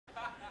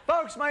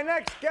Folks, my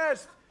next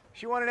guest,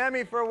 she won an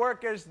Emmy for her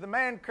work as the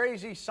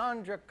man-crazy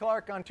Sandra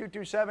Clark on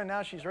 227.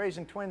 Now she's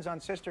raising twins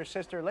on Sister,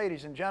 Sister.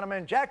 Ladies and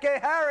gentlemen,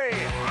 Jackée Harry.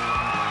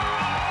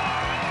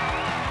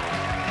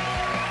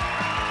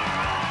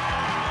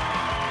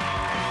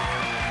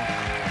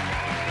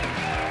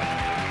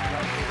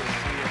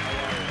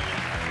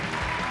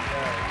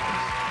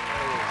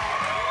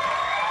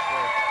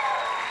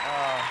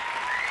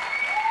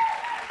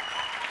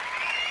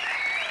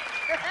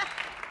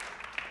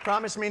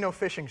 Promise me no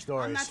fishing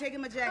stories. I'm not taking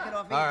my jacket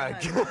off either. All right.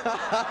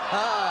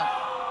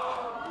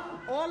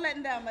 Or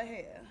letting down my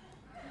hair.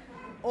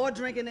 Or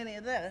drinking any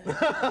of that. Is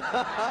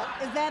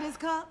that his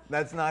cup?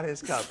 That's not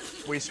his cup.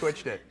 We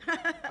switched it.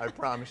 I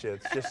promise you.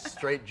 It's just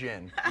straight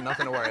gin.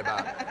 Nothing to worry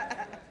about.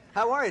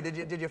 How are you?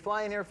 Did you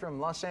fly in here from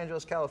Los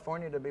Angeles,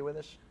 California to be with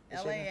us?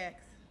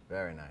 LAX.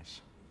 Very nice.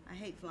 I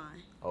hate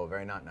flying. Oh,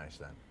 very not nice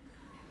then.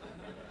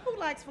 Who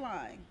likes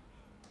flying?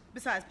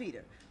 Besides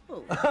Peter.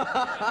 Who?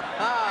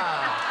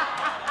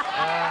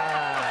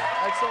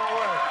 Excellent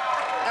work.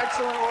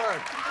 Excellent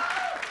work.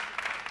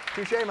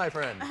 Touché, my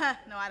friend.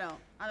 No, I don't.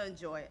 I don't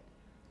enjoy it.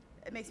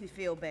 It makes me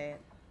feel bad,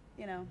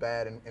 you know.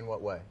 Bad in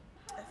what way?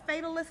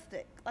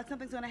 Fatalistic, like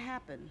something's gonna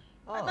happen.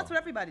 Oh. That's what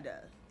everybody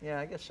does. Yeah,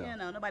 I guess so. You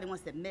know, nobody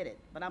wants to admit it,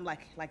 but I'm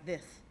like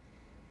this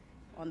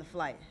on the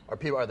flight.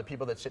 Are the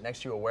people that sit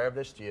next to you aware of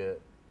this? Do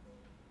you?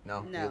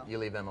 No. No. You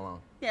leave them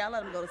alone. Yeah, I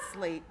let them go to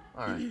sleep.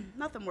 All right.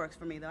 Nothing works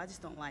for me though. I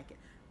just don't like it.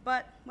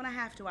 But when I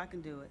have to, I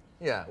can do it.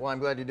 Yeah. Well, I'm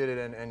glad you did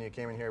it, and you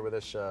came in here with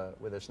us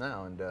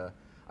now. And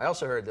I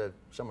also heard that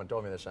someone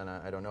told me this, and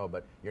I don't know,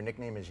 but your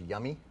nickname is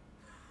Yummy.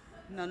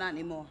 No, not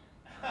anymore.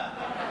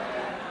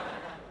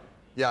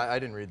 Yeah, I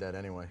didn't read that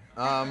anyway.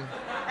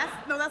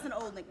 That's an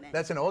old nickname.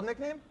 That's an old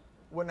nickname?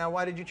 Well, now,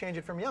 why did you change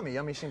it from Yummy?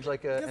 Yummy seems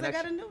like a... Because I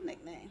got a new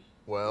nickname.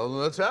 Well,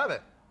 let's have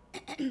it.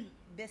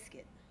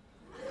 Biscuit.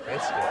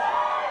 Biscuit.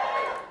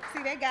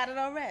 See, they got it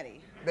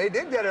already. They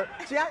did get it.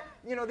 See,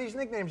 you know, these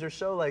nicknames are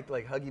so like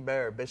Huggy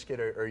Bear or Biscuit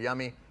or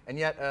Yummy, and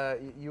yet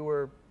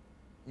you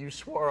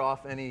swore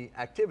off any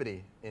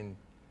activity in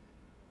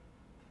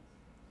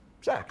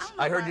sex.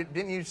 I heard you,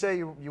 didn't you say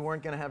you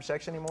weren't going to have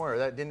sex anymore?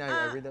 Or didn't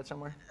I read that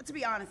somewhere? To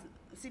be honest,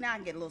 see, now I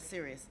can get a little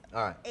serious.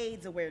 All right.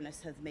 AIDS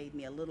awareness has made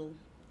me a little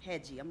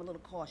hedgy. I'm a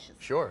little cautious.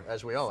 Sure,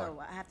 as we all are. So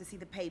I have to see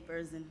the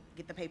papers and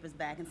get the papers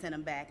back and send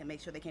them back and make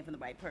sure they came from the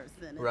right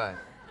person. Right.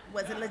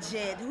 Was it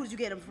legit? Who did you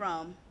get them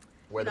from?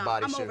 Where the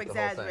bodysuit, I'm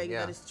over-exaggerating, the whole thing,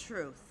 yeah. but it's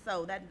true.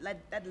 So that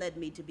led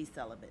me to be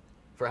celibate.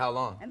 For how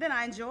long? And then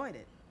I enjoyed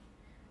it.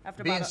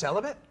 After being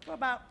celibate? For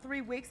about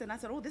 3 weeks, and I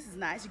said, oh, this is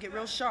nice. You get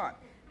real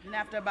sharp. And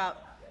after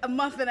about a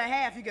month and a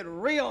half, you get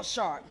real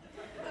sharp.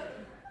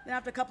 Then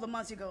after a couple of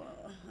months, you go.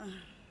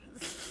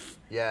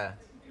 Yeah.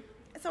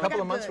 So a couple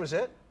of months was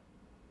it?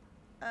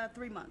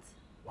 3 months.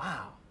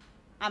 Wow.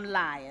 I'm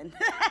lying.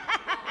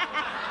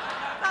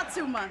 About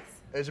 2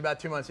 months. It was about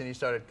 2 months, and you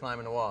started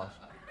climbing the walls.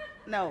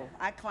 No,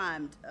 I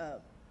climbed.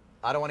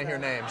 I don't want to hear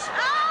names.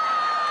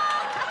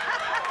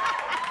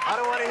 I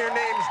don't want to hear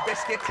names,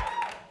 Biscuit.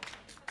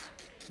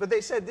 But they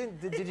said,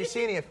 did you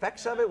see any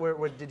effects of it?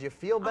 Did you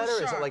feel better?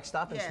 Sure. Is it like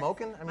stopping Yes.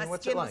 smoking? I mean,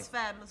 what's it like? My skin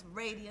was fabulous,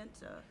 radiant.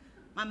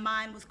 My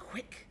mind was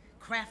quick,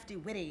 crafty,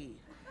 witty.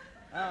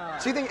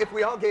 So you think if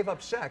we all gave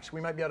up sex,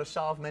 we might be able to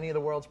solve many of the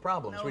world's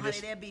problems? No, honey,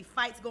 there'd be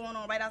fights going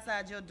on right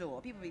outside your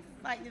door. People be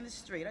fighting in the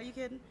street. Are you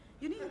kidding?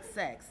 You need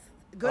sex.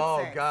 Good sex.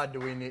 Oh, God, do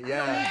we need...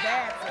 Yeah. You don't need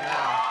bad sex.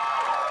 Yeah.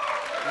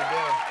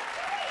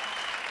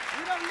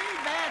 You don't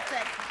need bad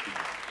sex.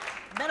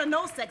 Better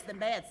no sex than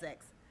bad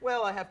sex.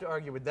 Well, I have to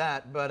argue with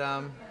that, but...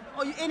 Oh,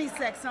 any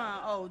sex,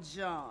 huh? Oh,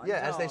 John.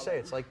 Yeah, as they say,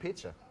 it's like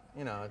pizza.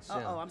 You know, it's...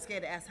 Uh-oh, I'm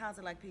scared to ask, how's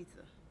it like pizza?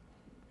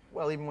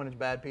 Well, even when it's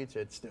bad pizza,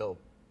 it's still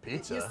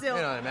pizza. You still...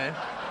 You know what I mean?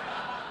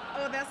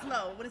 Oh, that's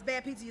low. When it's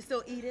bad pizza, you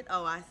still eat it?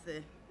 Oh, I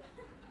see.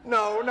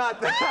 No,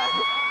 not that.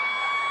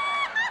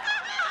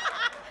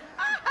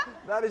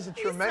 That is a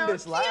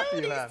tremendous laugh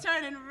you have. He's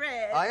turning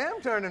red. I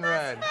am turning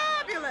red. That's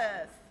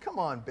fabulous. Come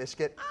on,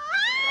 Biscuit. All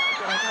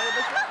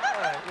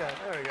right, yeah,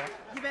 there we go.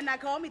 You better not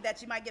call me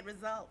that. You might get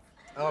results.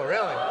 Oh,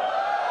 really?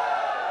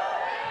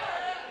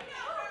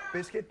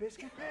 Biscuit,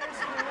 Biscuit,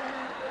 Biscuit.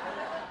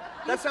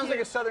 That sounds like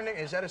a Southern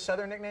nickname. Is that a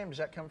Southern nickname? Does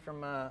that come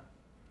from,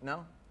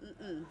 no?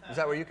 Mm-mm. Is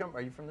that where you come?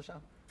 Are you from the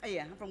South? Oh,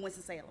 yeah, I'm from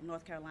Winston-Salem,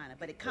 North Carolina.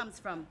 But it comes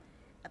from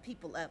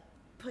people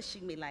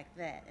pushing me like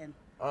that. And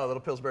oh, a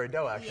little Pillsbury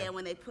Dough action. yeah,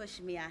 when they push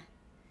me,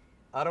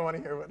 I don't want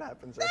to hear what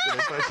happens after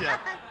they push you.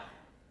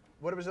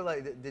 What was it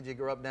like? Did you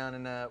grow up down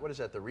in, what is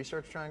that, the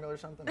Research Triangle or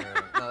something?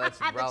 Or, no,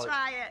 that's I had Raleigh. to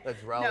try it.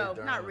 That's Raleigh, no,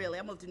 Durham. not really.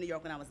 I moved to New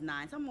York when I was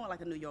 9, so I'm more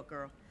like a New York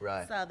girl.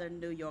 Right. Southern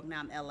New York, now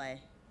I'm L.A.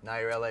 Now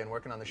you're LA and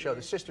working on the show.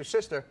 The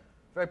Sister,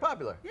 very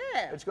popular.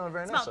 Yeah. It's going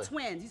very it's nicely. It's about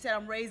twins. You said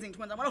I'm raising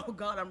twins. I'm like, oh,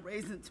 God, I'm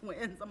raising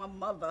twins. I'm a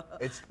mother.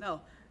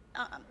 No.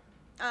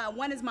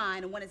 One is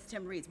mine and one is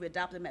Tim Reed's. We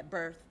adopted them at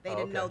birth. They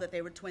didn't know that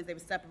they were twins. They were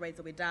separated,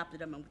 so we adopted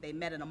them, and they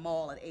met in a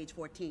mall at age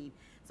 14.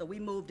 So we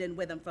moved in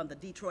with them from the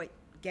Detroit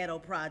ghetto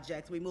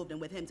projects. We moved in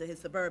with him to his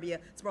suburbia,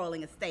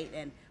 sprawling estate,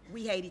 and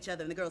we hate each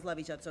other, and the girls love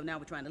each other, so now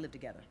we're trying to live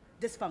together.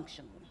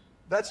 Dysfunctional.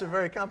 That's a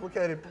very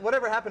complicated.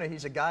 Whatever happened to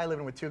he's a guy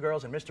living with 2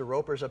 girls and Mr.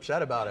 Roper's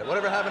upset about it?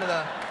 Whatever happened to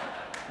the,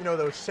 you know,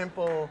 those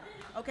simple.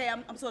 Okay,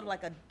 I'm sort of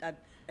like what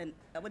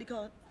do you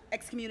call it?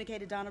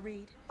 Excommunicated Donna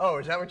Reed. Oh,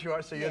 is that what you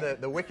are? So you're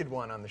the wicked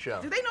one on the show.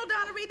 Do they know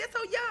Donna Reed? They're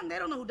so young. They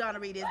don't know who Donna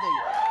Reed is, do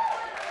you?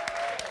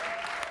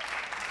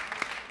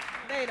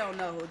 They don't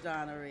know who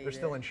Donna Reed is. They're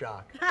still in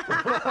shock.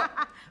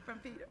 From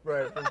Peter.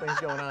 Right, from things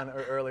going on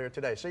earlier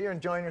today. So you're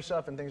enjoying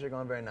yourself and things are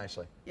going very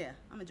nicely. Yeah,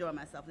 I'm enjoying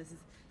myself. This is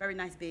very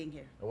nice being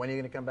here. When are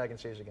you going to come back and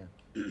see us again?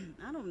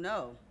 I don't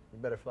know. You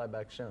better fly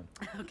back soon.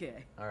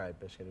 Okay. All right,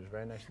 Biscuit. It was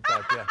very nice to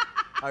talk to you.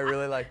 I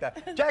really like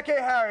that. Jackée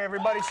Harry,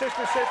 everybody.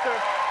 Sister, Sister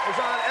is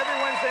on every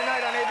Wednesday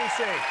night on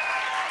ABC.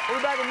 We'll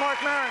be back with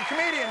Mark Maron,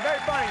 comedian, very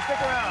funny.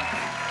 Stick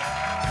around.